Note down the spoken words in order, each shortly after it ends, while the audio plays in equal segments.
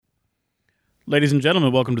Ladies and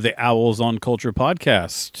gentlemen, welcome to the Owls on Culture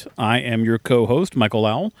podcast. I am your co-host, Michael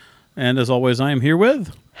Owl, and as always, I am here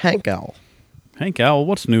with... Hank Owl. Hank Owl,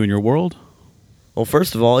 what's new in your world? Well,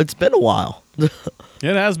 first of all, it's been a while. It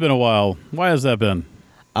has been a while. Why has that been?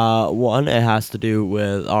 One, it has to do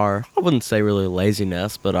with our, I wouldn't say really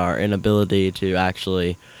laziness, but our inability to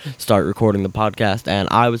actually start recording the podcast. And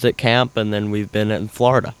I was at camp, and then we've been in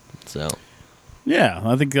Florida, so... Yeah,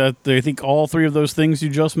 I think all three of those things you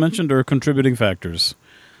just mentioned are contributing factors.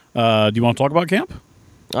 Do you want to talk about camp?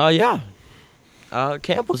 Yeah.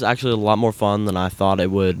 Camp was actually a lot more fun than I thought it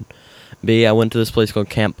would be. I went to this place called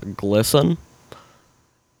Camp Glisten,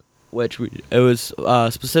 it was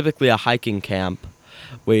specifically a hiking camp.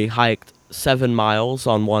 We hiked 7 miles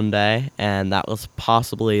on one day, and that was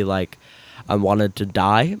possibly like I wanted to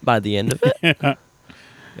die by the end of it. Yeah.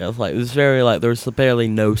 It was very there was barely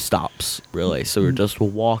no stops really, so we were just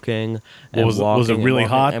walking and was walking. it really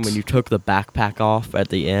hot? And when you took the backpack off at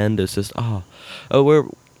the end, it's just we're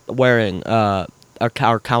wearing our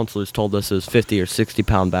counselors told us it was 50 or 60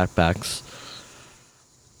 pound backpacks,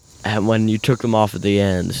 and when you took them off at the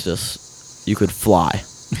end, it's just you could fly.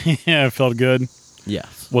 Yeah, it felt good.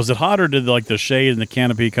 Yes. Was it hot, or did the shade and the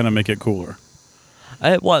canopy kind of make it cooler?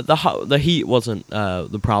 The heat wasn't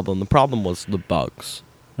the problem. The problem was the bugs.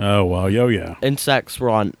 Oh, well, yeah. Insects were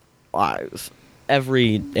on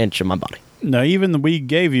every inch of my body. Now, even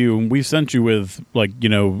we sent you with,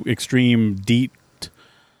 extreme DEET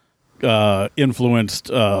influenced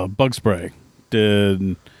bug spray.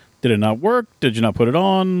 Did it not work? Did you not put it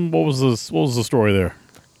on? What was the story there?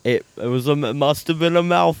 It must have been a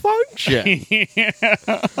malfunction. Yeah.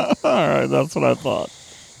 All right, that's what I thought.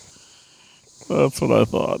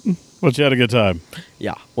 But you had a good time.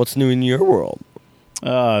 Yeah. What's new in your world?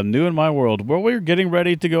 New in my world. Well, we're getting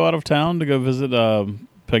ready to go out of town to go visit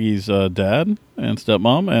Peggy's dad and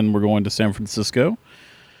stepmom, and we're going to San Francisco,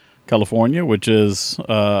 California, which is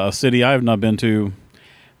a city I have not been to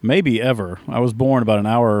maybe ever. I was born about an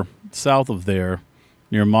hour south of there,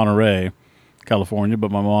 near Monterey, California, but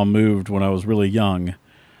my mom moved when I was really young,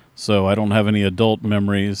 so I don't have any adult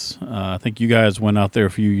memories. I think you guys went out there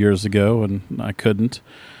a few years ago, and I couldn't.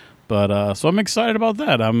 But so I'm excited about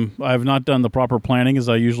that. I've not done the proper planning as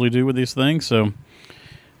I usually do with these things, so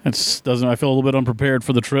I feel a little bit unprepared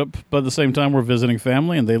for the trip. But at the same time, we're visiting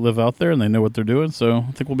family, and they live out there, and they know what they're doing. So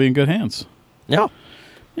I think we'll be in good hands. Yeah,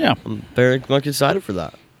 I'm very much excited for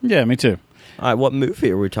that. Yeah, me too. All right, what movie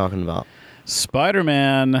are we talking about?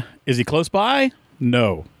 Spiderman. Is he close by?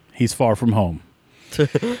 No, he's far from home.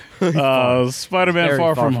 Spider-Man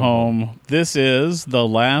Far From Home. This is the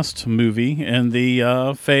last movie in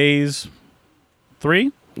the Phase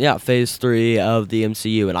 3? Yeah, Phase 3 of the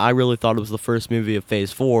MCU, and I really thought it was the first movie of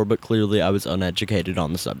Phase 4, but clearly I was uneducated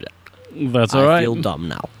on the subject. That's all right. I feel dumb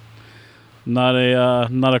now. Not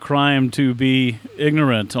a crime to be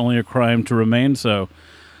ignorant, only a crime to remain so.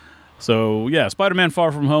 So, yeah, Spider-Man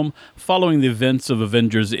Far From Home. Following the events of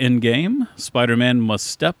Avengers Endgame, Spider-Man must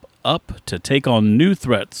step up to take on new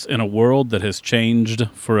threats in a world that has changed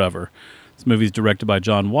forever. This movie is directed by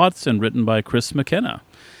John Watts and written by Chris McKenna.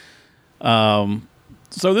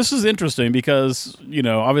 So this is interesting because,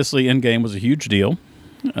 obviously Endgame was a huge deal.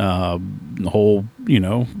 The whole,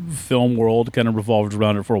 film world kind of revolved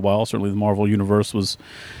around it for a while. Certainly the Marvel Universe was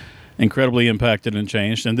incredibly impacted and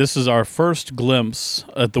changed. And this is our first glimpse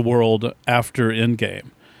at the world after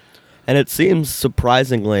Endgame. And it seems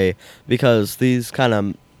surprisingly, because these kind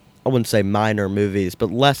of, I wouldn't say minor movies, but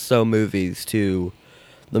less so movies to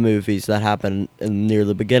the movies that happen near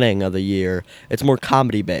the beginning of the year, it's more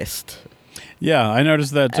comedy-based. Yeah, I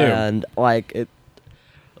noticed that too. And, it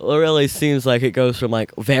really seems like it goes from,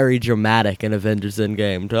 very dramatic in Avengers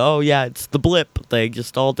Endgame to, it's the blip. They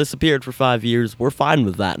just all disappeared for 5 years. We're fine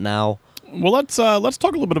with that now. Well, let's talk a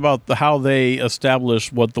little bit about how they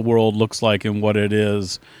establish what the world looks like and what it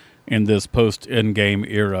is in this post-Endgame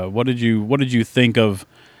era. What did you think of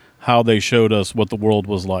how they showed us what the world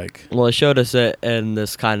was like? Well, they showed us it in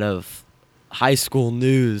this kind of high school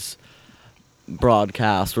news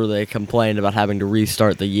broadcast where they complained about having to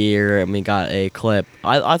restart the year, and we got a clip.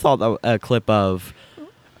 I thought that a clip of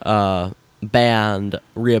band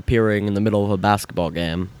reappearing in the middle of a basketball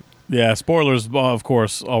game. Yeah, spoilers, of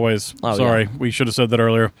course, always. Sorry, we should have said that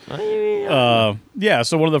earlier. So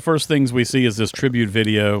one of the first things we see is this tribute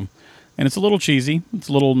video, and it's a little cheesy. It's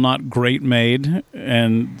a little not great made,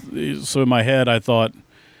 and so in my head I thought,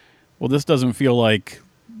 well, this doesn't feel like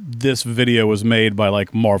this video was made by,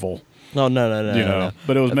 Marvel. No.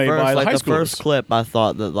 But it was made by high schoolers. The first clip, I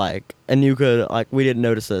thought that and you could we didn't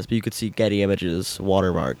notice this, but you could see Getty Images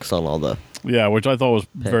watermarks on all the Yeah, which I thought was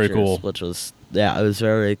very pictures, cool. which was it was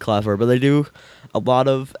very clever. But they do a lot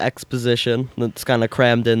of exposition that's kind of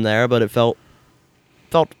crammed in there, but it felt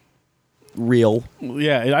real.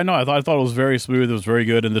 Yeah, I know. I thought it was very smooth. It was very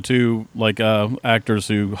good, and the two actors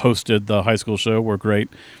who hosted the high school show were great.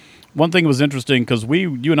 One thing was interesting because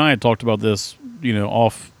you and I had talked about this,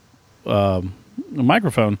 off the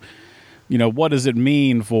microphone. What does it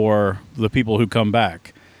mean for the people who come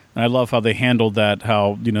back? And I love how they handled that.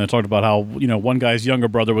 How they talked about how one guy's younger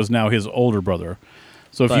brother was now his older brother.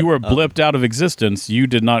 So if you were blipped out of existence, you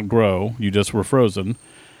did not grow. You just were frozen,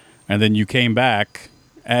 and then you came back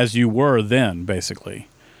as you were then, basically.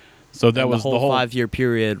 So that was the whole 5-year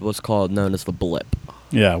period was known as the blip.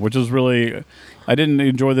 Yeah, which is really, I didn't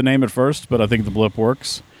enjoy the name at first, but I think the blip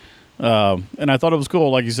works. And I thought it was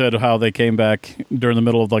cool, like you said, how they came back during the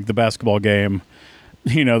middle of the basketball game.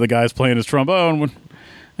 The guy's playing his trombone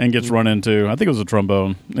and gets run into. I think it was a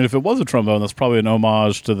trombone. And if it was a trombone, that's probably an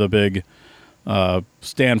homage to the big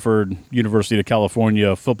Stanford University of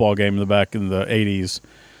California football game back in the 80s.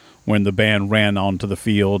 When the band ran onto the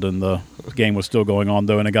field and the game was still going on,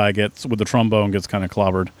 though, and a guy with the trombone gets kind of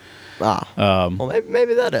clobbered. Well,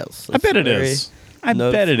 maybe that is. I bet it is. I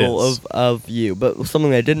bet it is. Of you. But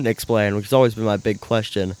something I didn't explain, which has always been my big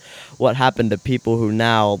question, what happened to people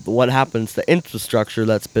what happens to infrastructure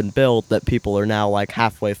that's been built that people are now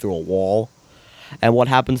halfway through a wall? And what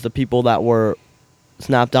happens to people that were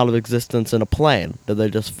snapped out of existence in a plane? Did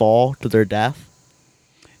they just fall to their death?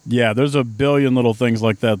 Yeah, there's a billion little things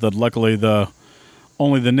like that luckily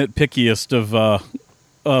only the nitpickiest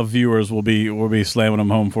of viewers will be slamming them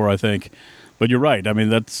home for, I think. But you're right. I mean,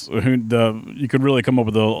 you could really come up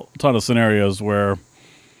with a ton of scenarios where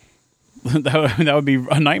that would be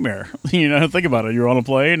a nightmare. Think about it. You're on a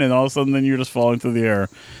plane and all of a sudden then you're just falling through the air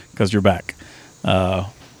because you're back. That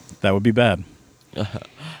would be bad. But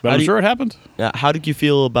I'm sure it happened. Yeah. How did you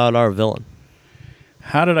feel about our villain?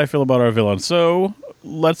 How did I feel about our villain?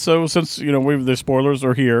 Since the spoilers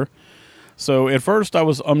are here. So at first I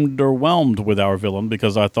was underwhelmed with our villain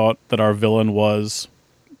because I thought that our villain was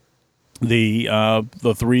the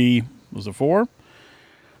three, was it four?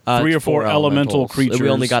 3 or 4 elemental creatures. We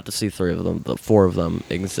only got to see 3 of them. The 4 of them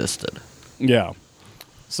existed. Yeah.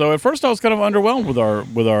 So at first I was kind of underwhelmed with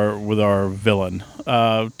our villain.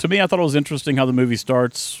 To me, I thought it was interesting how the movie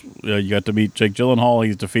starts. You got to meet Jake Gyllenhaal.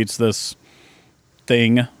 He defeats this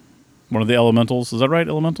thing. One of the elementals. Is that right,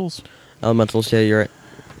 elementals? Elementals, yeah, you're right.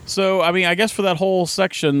 So, I mean, I guess for that whole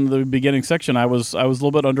section, the beginning section, I was a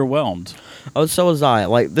little bit underwhelmed. Oh, so was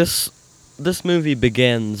I. This movie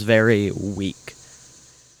begins very weak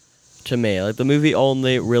to me. The movie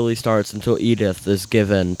only really starts until Edith is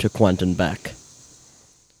given to Quentin Beck.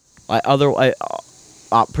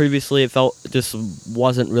 Previously, it felt just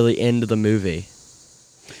wasn't really into the movie.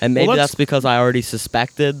 And maybe that's because I already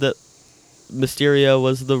suspected that Mysterio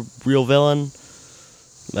was the real villain.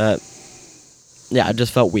 Yeah, it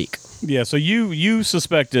just felt weak. Yeah, so you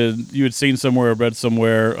suspected, you had seen somewhere or read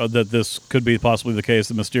somewhere that this could be possibly the case,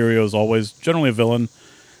 that Mysterio is always generally a villain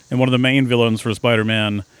and one of the main villains for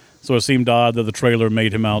Spider-Man. So it seemed odd that the trailer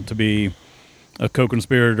made him out to be a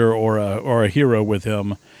co-conspirator or a hero with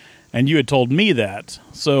him. And you had told me that.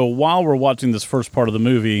 So while we're watching this first part of the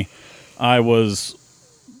movie, I was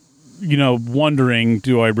wondering,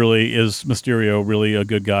 is Mysterio really a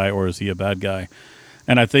good guy or is he a bad guy?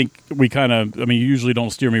 And I think you usually don't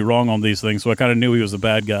steer me wrong on these things, so I kind of knew he was a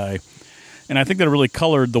bad guy. And I think that it really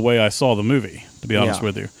colored the way I saw the movie, to be honest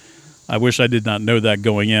with you. I wish I did not know that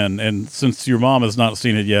going in. And since your mom has not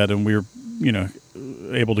seen it yet and we're,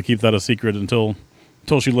 able to keep that a secret until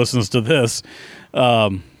she listens to this,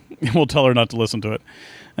 we'll tell her not to listen to it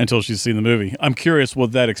until she's seen the movie. I'm curious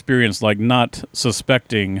what that experience not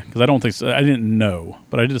suspecting, because I didn't know,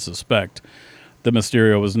 but I did suspect that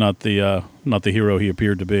Mysterio was not the hero he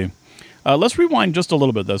appeared to be. Let's rewind just a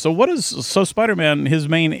little bit though. So Spider-Man, his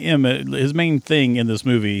main thing in this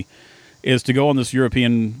movie is to go on this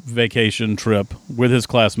European vacation trip with his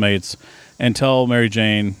classmates and tell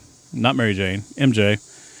MJ,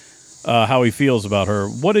 how he feels about her.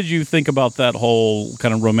 What did you think about that whole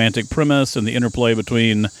kind of romantic premise and the interplay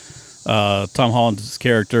between Tom Holland's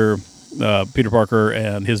character, Peter Parker,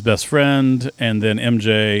 and his best friend, and then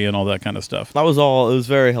MJ and all that kind of stuff? That was all. It was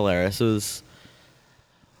very hilarious. It was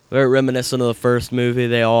very reminiscent of the first movie.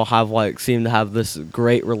 They all seem to have this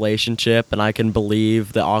great relationship, and I can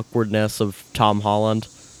believe the awkwardness of Tom Holland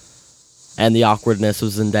and the awkwardness of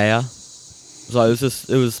Zendaya. So it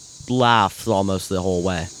was laughs almost the whole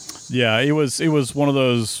way. Yeah, it was one of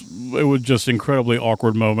those. It was just incredibly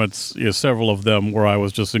awkward moments. Several of them where I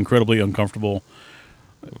was just incredibly uncomfortable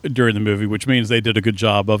during the movie, which means they did a good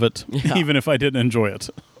job of it, Yeah. even if I didn't enjoy it.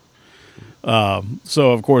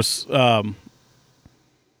 So, of course, I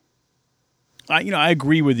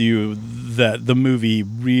agree with you that the movie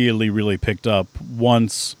really, really picked up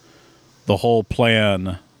once the whole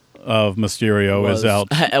plan of Mysterio is out.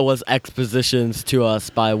 It was expositions to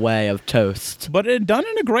us by way of toast. But it done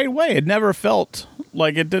in a great way. It never felt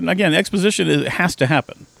like it didn't. Again, exposition it has to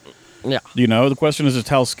happen. Yeah. The question is just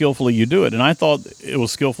how skillfully you do it. And I thought it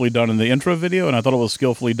was skillfully done in the intro video, and I thought it was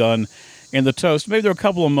skillfully done in the toast. Maybe there were a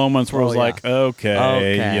couple of moments where I was like, okay,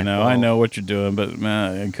 I know what you're doing, but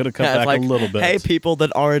man, I could have cut back like, a little bit. Hey, people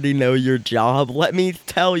that already know your job, let me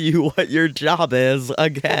tell you what your job is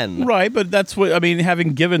again. Right, but that's what, I mean,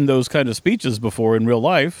 having given those kind of speeches before in real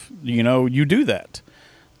life, you do that.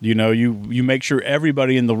 You make sure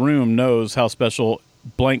everybody in the room knows how special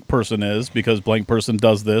blank person is because blank person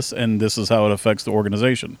does this, and this is how it affects the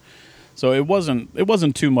organization. So it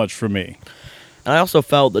wasn't too much for me. And I also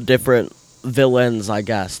felt the different villains, I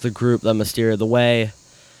guess, the group that Mysterio, the way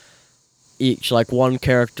each, like one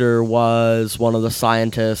character was one of the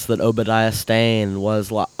scientists that Obadiah Stane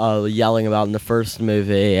was yelling about in the first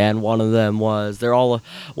movie, and one of them was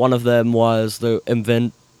the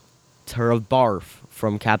inventor of barf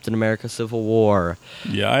from Captain America Civil War.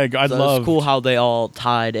 Yeah, I So love. it's cool how they all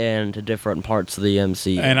tied into different parts of the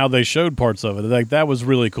MCU. And how they showed parts of it. Like, that was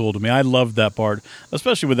really cool to me. I loved that part,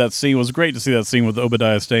 especially with that scene. It was great to see that scene with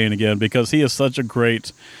Obadiah Stane again because he is such a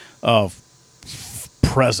great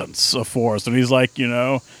presence for us. And he's like,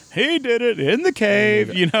 he did it in the cave.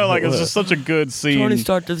 Like it's just such a good scene. Tony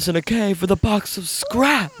Stark did this in a cave with a box of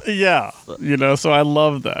scrap. Yeah, so I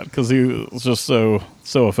love that because he was just so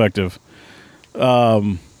effective.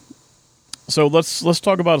 So let's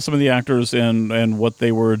talk about some of the actors and what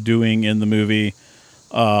they were doing in the movie.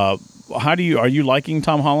 Are you liking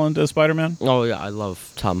Tom Holland as Spider-Man? Oh yeah, I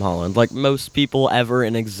love Tom Holland. Like most people ever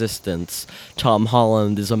in existence, Tom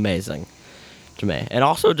Holland is amazing to me. And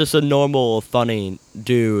also just a normal, funny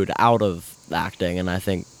dude out of acting, and I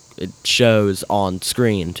think it shows on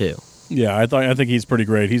screen too. Yeah, I think he's pretty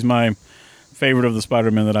great. He's my favorite of the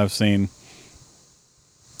Spider-Man that I've seen.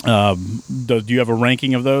 Do you have a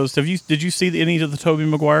ranking of those? Did you see any of the Tobey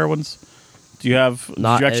Maguire ones? Did you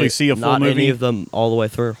actually see a full movie? Not any of them all the way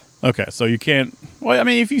through. Okay, so you can't. Well, I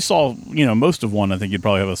mean, if you saw most of one, I think you'd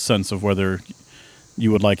probably have a sense of whether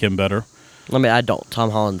you would like him better. I mean, I don't. Tom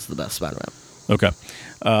Holland's the best Spider-Man. Okay,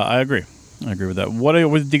 I agree. I agree with that. What do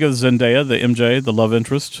you think of Zendaya, the MJ, the love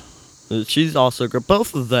interest? She's also great.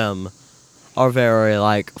 Both of them are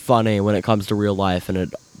very funny when it comes to real life,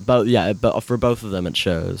 and but for both of them it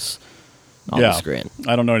shows on the screen.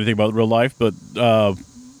 I don't know anything about real life, but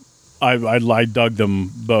I dug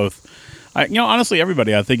them both. Honestly,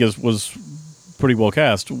 everybody I think was pretty well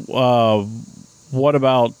cast. What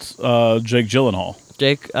about Jake Gyllenhaal?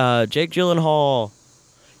 Jake Gyllenhaal,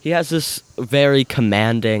 he has this very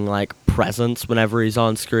commanding presence whenever he's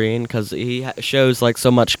on screen because he shows so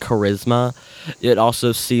much charisma. It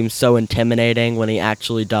also seems so intimidating when he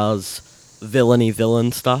actually does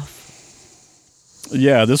villain stuff.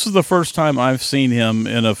 Yeah, this is the first time I've seen him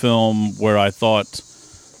in a film where I thought,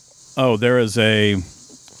 oh, there is a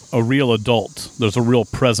real adult. There's a real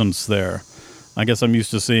presence there. I guess I'm used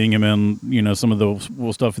to seeing him in, some of the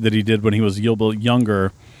stuff that he did when he was a little bit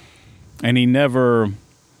younger. And he never,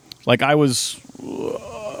 I was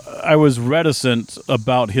reticent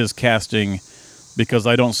about his casting because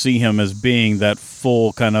I don't see him as being that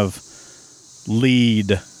full kind of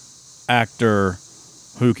lead actor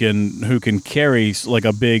who can carry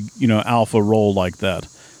a big alpha role like that.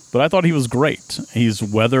 But I thought he was great. He's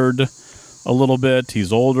weathered a little bit.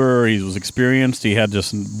 He's older. He was experienced. He had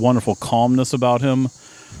just wonderful calmness about him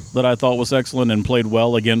that I thought was excellent and played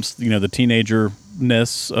well against the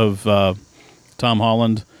teenager-ness of Tom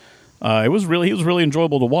Holland. He was really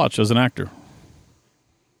enjoyable to watch as an actor.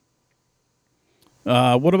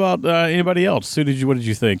 What about anybody else? What did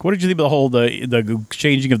you think? What did you think about the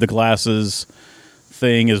changing of the glasses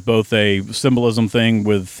thing as both a symbolism thing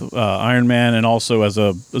with Iron Man and also as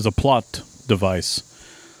a plot device?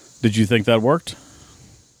 Did you think that worked?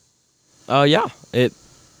 Yeah.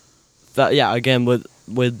 Again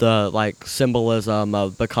with the symbolism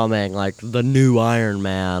of becoming the new Iron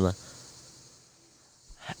Man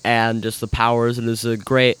and just the powers, and it's a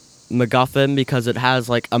great MacGuffin because it has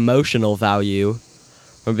emotional value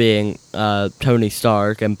for being Tony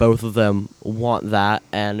Stark, and both of them want that,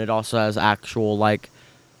 and it also has actual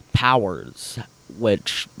powers,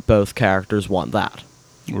 which both characters want that.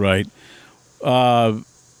 Right. How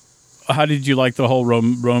did you like the whole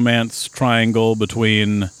romance triangle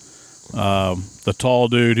between the tall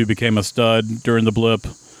dude who became a stud during the blip,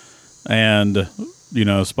 and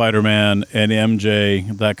Spider-Man and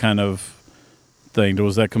MJ, that kind of thing.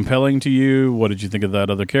 Was that compelling to you? What did you think of that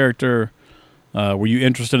other character? Were you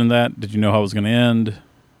interested in that? Did you know how it was going to end?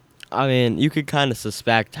 I mean, you could kind of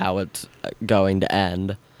suspect how it's going to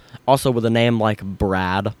end. Also, with a name like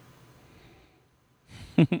Brad.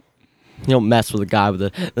 You don't mess with a guy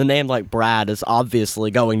with the name like Brad is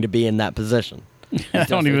obviously going to be in that position. I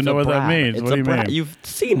don't even know what that means. What do you mean? You've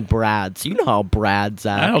seen Brads. You know how Brads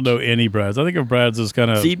act. I don't know any Brads. I think of Brads as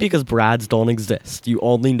kind of... See, because Brads don't exist. You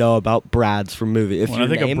only know about Brads from movies. When I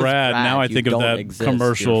think of Brad, now I think of that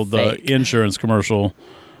commercial, the insurance commercial,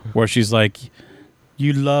 where she's like,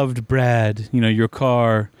 you loved Brad, your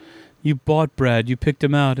car. You bought Brad. You picked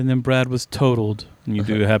him out, and then Brad was totaled. And you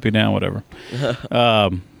do Happy Now, whatever.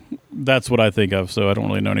 That's what I think of, so I don't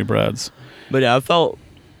really know any Brads. But yeah, I felt...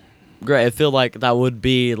 great. I feel like that would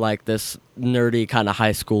be like this nerdy kind of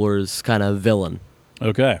high schooler's kind of villain.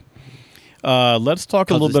 Okay. Let's talk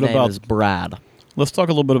a little bit about... His name is Brad. Let's talk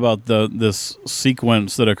a little bit about this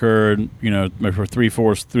sequence that occurred, for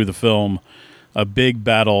 3/4 through the film. A big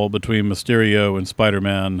battle between Mysterio and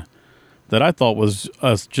Spider-Man that I thought was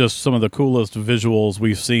just some of the coolest visuals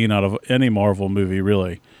we've seen out of any Marvel movie,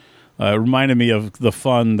 really. It reminded me of the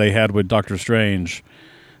fun they had with Doctor Strange,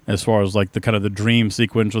 as far as like the kind of the dream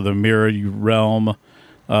sequence or the mirror realm.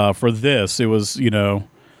 For this, it was,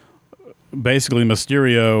 basically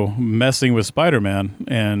Mysterio messing with Spider-Man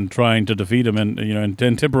and trying to defeat him and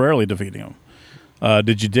temporarily defeating him.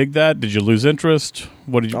 Did you dig that? Did you lose interest?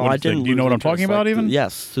 What did you think? Do you know what I'm talking about even?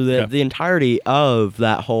 Yes. So the entirety of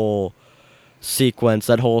that whole sequence,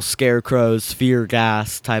 that whole Scarecrow's fear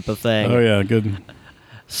gas type of thing. Oh, yeah, good.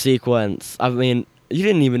 Sequence. I mean... you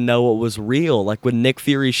didn't even know what was real. Like when Nick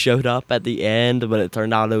Fury showed up at the end, but it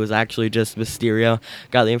turned out it was actually just Mysterio.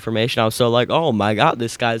 Got the information. I was so like, oh my god,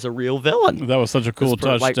 this guy's a real villain. That was such a cool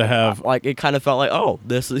touch to have. Like it kind of felt like, oh,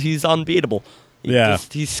 he's unbeatable.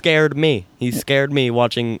 He scared me. He scared me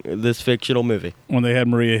watching this fictional movie. When they had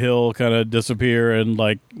Maria Hill kind of disappear and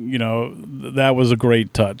that was a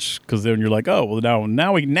great touch, because then you're like, oh, well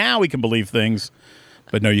now we can believe things,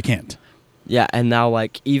 but no, you can't. Yeah, and now,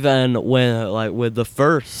 even when, with the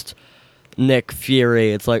first Nick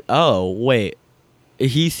Fury, it's like, oh, wait,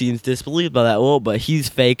 he seems disbelieved by that. Well, but he's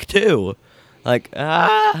fake, too. Exactly.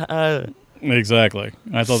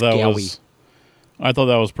 I thought that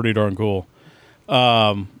was pretty darn cool.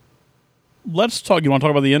 Let's talk. You want to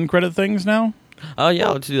talk about the end credit things now? Oh, yeah,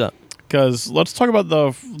 let's do that. Because let's talk about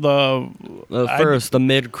the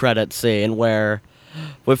mid-credit scene where...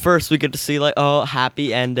 But first, we get to see,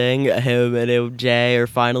 happy ending. Him and MJ are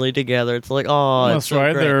finally together. It's like, oh, that's it's so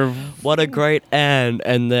right. Great. What a great end.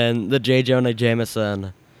 And then the J. Jonah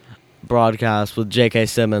Jameson broadcast with J.K.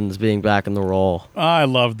 Simmons being back in the role. I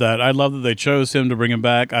love that. I love that they chose him to bring him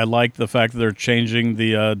back. I like the fact that they're changing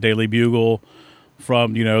the Daily Bugle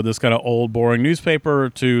from, this kind of old, boring newspaper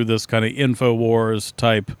to this kind of InfoWars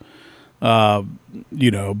type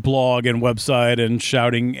blog and website and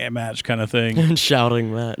shouting match kind of thing. And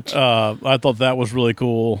shouting match. I thought that was really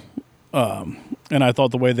cool. And I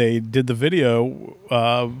thought the way they did the video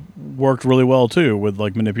worked really well, too, with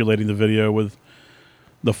manipulating the video with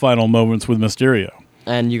the final moments with Mysterio.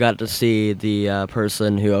 And you got to see the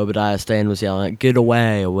person who Obadiah Stane was yelling at, get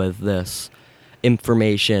away with this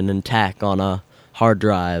information and tech on a hard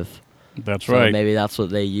drive. That's so right. Maybe that's what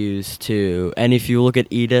they use too. And if you look at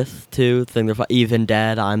Edith too, even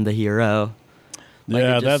dead, I'm the hero.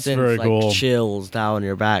 Yeah, that's very cool. Chills down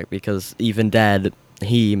your back because even dead,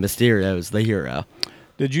 Mysterio is the hero.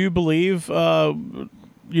 Did you believe,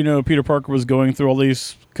 Peter Parker was going through all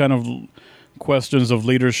these kind of questions of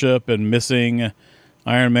leadership and missing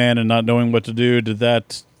Iron Man and not knowing what to do?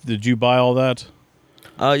 Did you buy all that?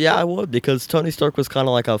 Yeah, I would, because Tony Stark was kind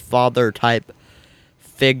of like a father type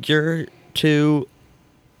figure to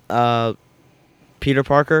Peter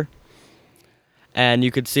Parker, and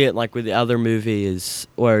you could see it with the other movies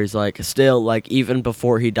where he's still even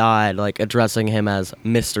before he died addressing him as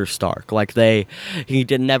Mr. Stark.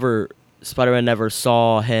 Spider-Man never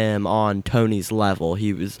saw him on Tony's level.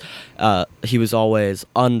 He was always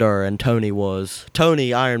under, and Tony was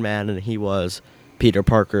Tony Iron Man and he was Peter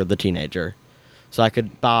Parker the teenager. So I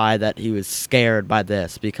could buy that he was scared by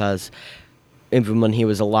this because even when he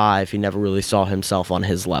was alive, he never really saw himself on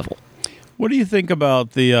his level. What do you think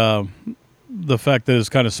about the fact that his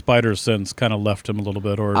kind of spider sense kind of left him a little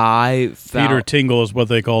bit, or Peter Tingle is what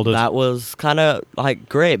they called it? That was kind of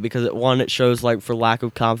great because it shows for lack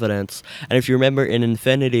of confidence. And if you remember in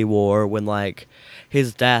Infinity War when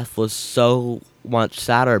his death was so much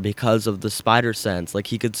sadder because of the spider sense. Like,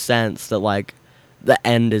 he could sense that, like, the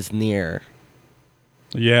end is near.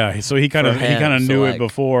 Yeah, so he kind of So, knew like, it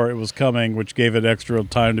before it was coming, which gave it extra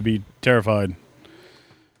time to be terrified.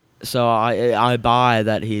 So I buy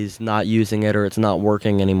that he's not using it or it's not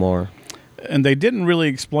working anymore. And they didn't really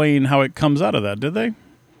explain how it comes out of that, did they?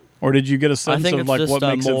 Or did you get a sense I think of it's like just what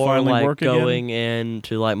makes it more finally like work going again?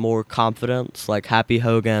 into like more confidence, like Happy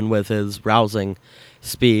Hogan with his rousing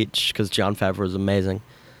speech, because Jon Favreau is amazing.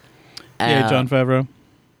 Yeah, Jon Favreau.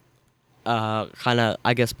 Kind of,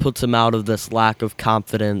 I guess, puts him out of this lack of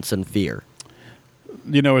confidence and fear.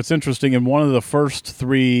 You know, it's interesting. In one of the first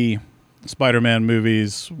 3 Spider-Man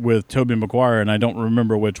movies with Tobey Maguire, and I don't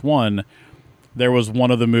remember which one, there was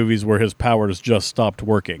one of the movies where his powers just stopped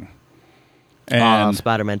working. And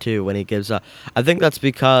Spider-Man 2, when he gives up. I think that's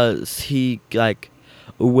because he, like,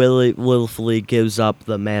 willfully gives up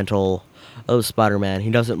the mantle of Spider-Man.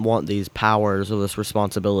 He doesn't want these powers or this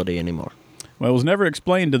responsibility anymore. well, it was never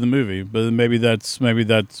explained in the movie, but maybe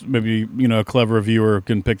you know, a clever viewer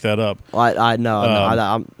can pick that up. I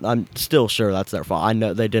know. I'm still sure that's their fault. I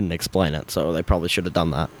know they didn't explain it, so they probably should have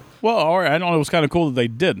done that. Well, all right, I don't know. It was kind of cool that they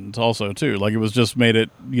didn't also, too. Like, it was just made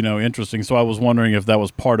it, you know, interesting. So I was wondering if that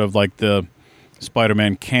was part of, like, the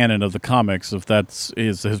Spider-Man canon of the comics, if that's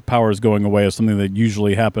his powers going away is something that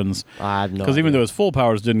usually happens. I have no idea. Because even though his full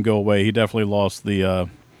powers didn't go away, he definitely lost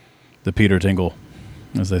the Peter Tingle,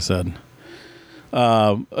 as they said.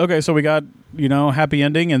 Okay, so we got, you know, happy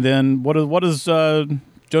ending, and then what does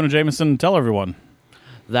Jonah Jameson tell everyone?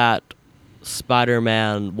 That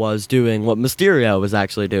Spider-Man was doing what Mysterio was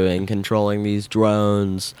actually doing, controlling these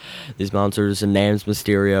drones, these monsters, and names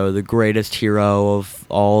Mysterio the greatest hero of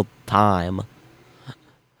all time.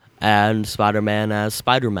 And Spider-Man as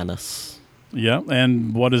Spider-Menace. Yeah,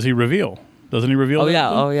 and what does he reveal? Doesn't he reveal that?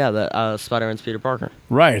 That Spider-Man's Peter Parker.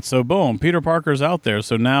 Right, so boom, Peter Parker's out there.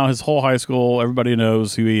 So now his whole high school, everybody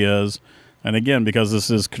knows who he is. And again, because this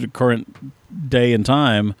is current day and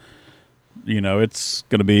time, you know, it's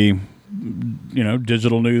going to be, you know,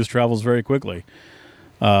 digital news travels very quickly.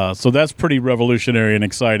 So that's pretty revolutionary and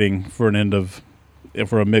exciting for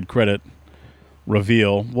a mid-credit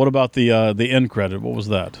reveal. What about the end credit? What was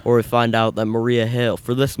that? Or we find out that Maria Hill,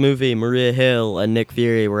 for this movie, Maria Hill and Nick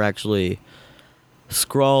Fury were actually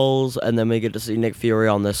Skrulls, and then we get to see Nick Fury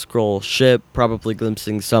on this Skrull ship, probably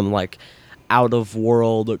glimpsing some, like,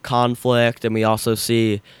 out-of-world conflict, and we also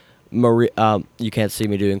see Maria, you can't see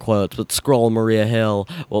me doing quotes, but Skrull Maria Hill,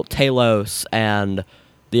 well, Talos and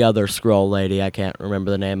the other Skrull lady I can't remember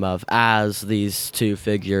the name of, as these two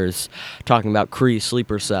figures talking about Kree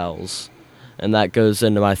sleeper cells. And that goes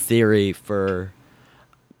into my theory for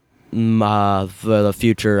the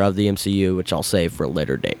future of the MCU, which I'll save for a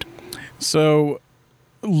later date. So,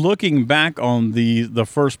 looking back on the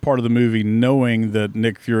first part of the movie, knowing that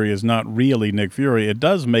Nick Fury is not really Nick Fury, it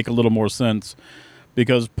does make a little more sense,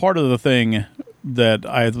 because part of the thing that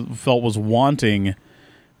I felt was wanting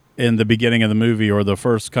in the beginning of the movie, or the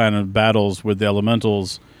first kind of battles with the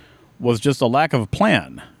elementals, was just a lack of a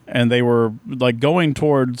plan. And they were like going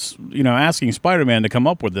towards, you know, asking Spider-Man to come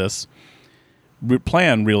up with this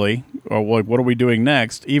plan, really, or what are we doing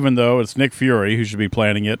next, even though it's Nick Fury who should be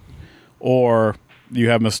planning it. Or you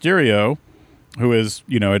have Mysterio, who is,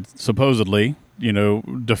 you know, supposedly, you know,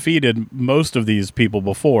 defeated most of these people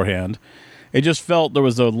beforehand. It just felt there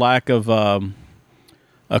was a lack of a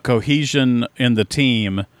cohesion in the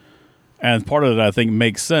team. And part of it, I think,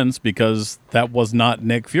 makes sense because that was not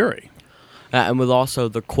Nick Fury. And with also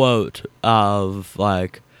the quote of,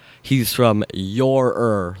 like, he's from your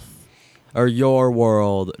Earth, or your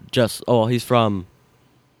world, he's from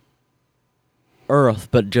Earth,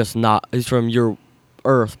 but just not, he's from your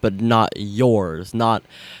Earth, but not yours, not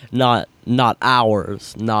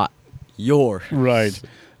ours, not yours. Right.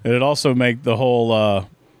 And it also make the whole,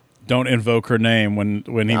 don't invoke her name when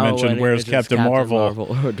he mentioned where's Captain Marvel.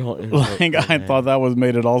 Like, I thought that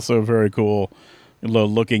made it also very cool,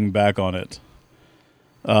 looking back on it.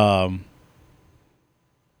 So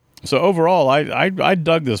overall, I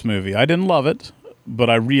dug this movie. I didn't love it, but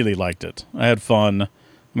I really liked it. I had fun. I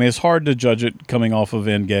mean, it's hard to judge it coming off of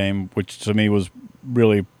Endgame, which to me was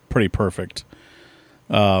really pretty perfect.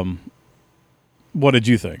 What did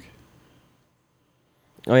you think?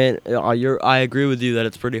 I mean, I agree with you that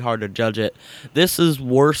it's pretty hard to judge it. This is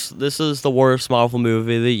worse. This is the worst Marvel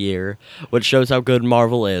movie of the year, which shows how good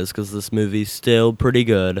Marvel is, because this movie's still pretty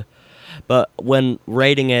good. But when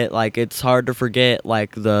rating it, like, it's hard to forget,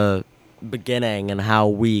 like, the beginning and how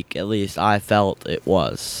weak, at least I felt it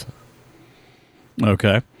was.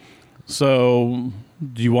 Okay. So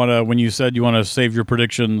Do you want to, when you said you want to save your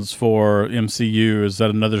predictions for MCU, is that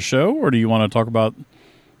another show, or do you want to talk about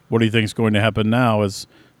what do you think is going to happen now? Is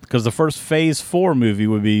because the first Phase 4 movie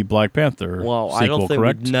would be Black Panther Well, sequel, I don't think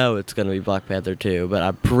correct? we know it's going to be Black Panther 2, but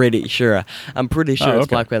I'm pretty sure. It's okay.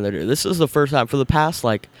 Black Panther 2. This is the first time for the past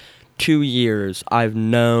 2 years I've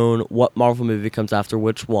known what Marvel movie comes after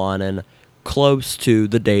which one and close to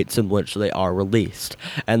the dates in which they are released.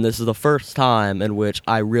 And this is the first time in which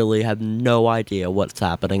I really have no idea what's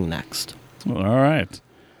happening next. All right.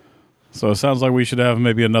 So it sounds like we should have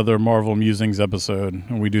maybe another Marvel Musings episode,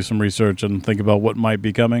 and we do some research and think about what might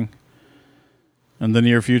be coming in the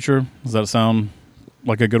near future. Does that sound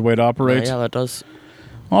like a good way to operate? Yeah, that does.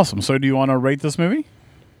 Awesome. So do you want to rate this movie?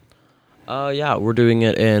 Yeah, we're doing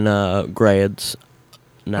it in grades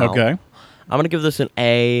now. Okay. I'm going to give this an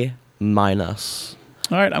A minus.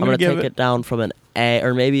 All right. I'm going to take it down from an A,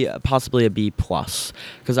 or maybe possibly a B plus,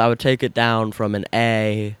 because I would take it down from an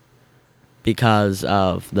A because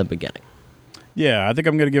of the beginning. Yeah, I think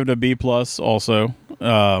I'm going to give it a B plus also.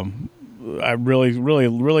 I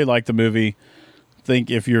really like the movie. Think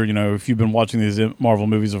if you've been watching these Marvel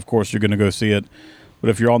movies, of course you're going to go see it. But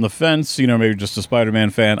if you're on the fence, maybe just a Spider-Man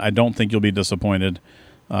fan, I don't think you'll be disappointed.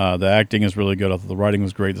 The acting is really good. I thought the writing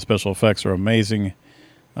was great. The special effects are amazing.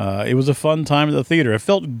 It was a fun time at the theater. It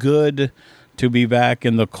felt good to be back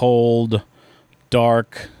in the cold,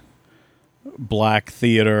 dark, black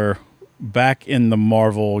theater, back in the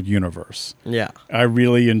Marvel universe. Yeah. I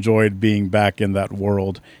really enjoyed being back in that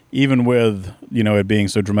world, even with, it being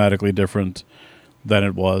so dramatically different than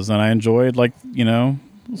it was. And I enjoyed,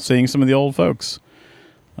 seeing some of the old folks.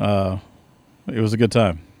 It was a good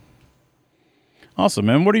time. Awesome,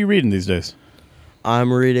 man. What are you reading these days?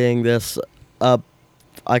 I'm reading this,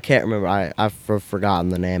 I can't remember. I've forgotten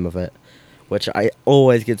the name of it, which I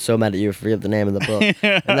always get so mad at you if you forget the name of the book.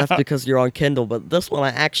 And that's because you're on Kindle. But this one, I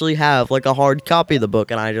actually have a hard copy of the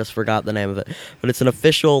book, and I just forgot the name of it. But it's an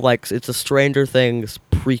official, it's a Stranger Things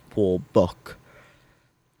prequel book.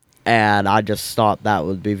 And I just thought that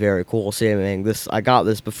would be very cool seeing this. I got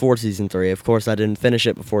this before Season 3. Of course, I didn't finish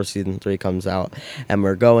it before Season 3 comes out. And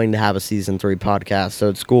we're going to have a Season 3 podcast, so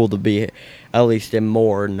it's cool to be at least in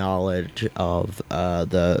more knowledge of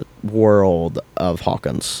the world of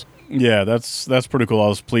Hawkins. Yeah, that's pretty cool. I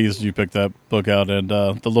was pleased you picked that book out, and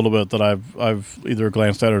the little bit that I've either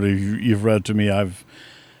glanced at or you've read to me,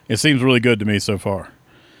 it seems really good to me so far.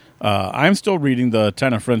 I'm still reading the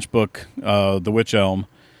Tana French book, The Witch Elm.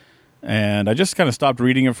 And I just kind of stopped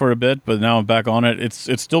reading it for a bit, but now I'm back on it. It's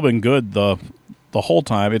still been good the whole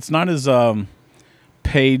time. It's not as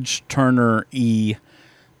page turner-y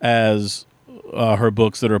as her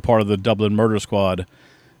books that are part of the Dublin Murder Squad,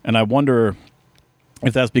 and I wonder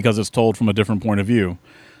if that's because it's told from a different point of view.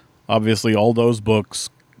 Obviously, all those books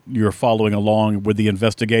you're following along with the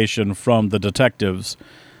investigation from the detectives,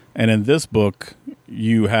 and in this book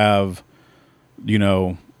you have,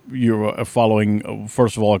 you're following,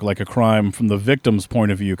 first of all, like a crime from the victim's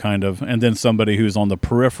point of view, kind of, and then somebody who's on the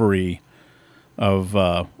periphery of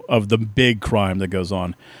the big crime that goes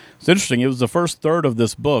on. It's interesting. It was the first third of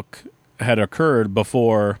this book had occurred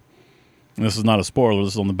before, and this is not a spoiler,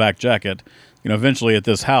 this is on the back jacket, eventually at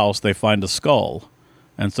this house they find a skull.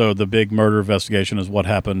 And so the big murder investigation is what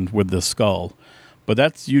happened with this skull.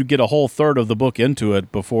 But you get a whole third of the book into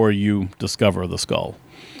it before you discover the skull.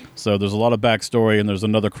 So there's a lot of backstory, and there's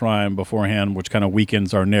another crime beforehand, which kind of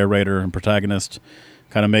weakens our narrator and protagonist,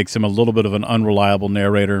 kind of makes him a little bit of an unreliable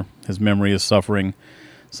narrator. His memory is suffering.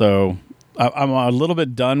 So I'm a little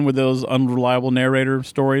bit done with those unreliable narrator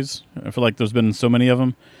stories. I feel like there's been so many of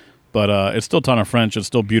them. But it's still a ton of French. It's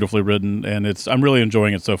still beautifully written, and I'm really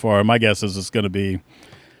enjoying it so far. My guess is it's going to be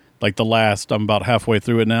I'm about halfway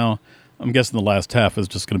through it now. I'm guessing the last half is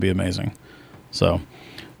just going to be amazing. So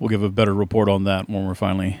we'll give a better report on that when we're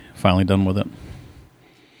finally done with it.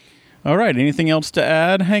 All right. Anything else to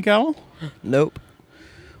add, Hank Owl? Nope.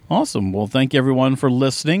 Awesome. Well, thank you everyone for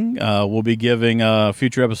listening. We'll be giving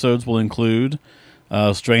future episodes will include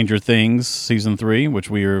Stranger Things Season 3,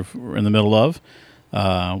 which we are in the middle of.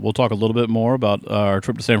 We'll talk a little bit more about our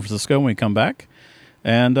trip to San Francisco when we come back.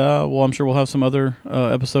 And I'm sure we'll have some other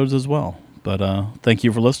episodes as well. But thank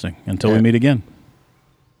you for listening. Until we meet again.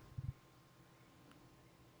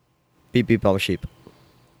 Beep, beep, all sheep.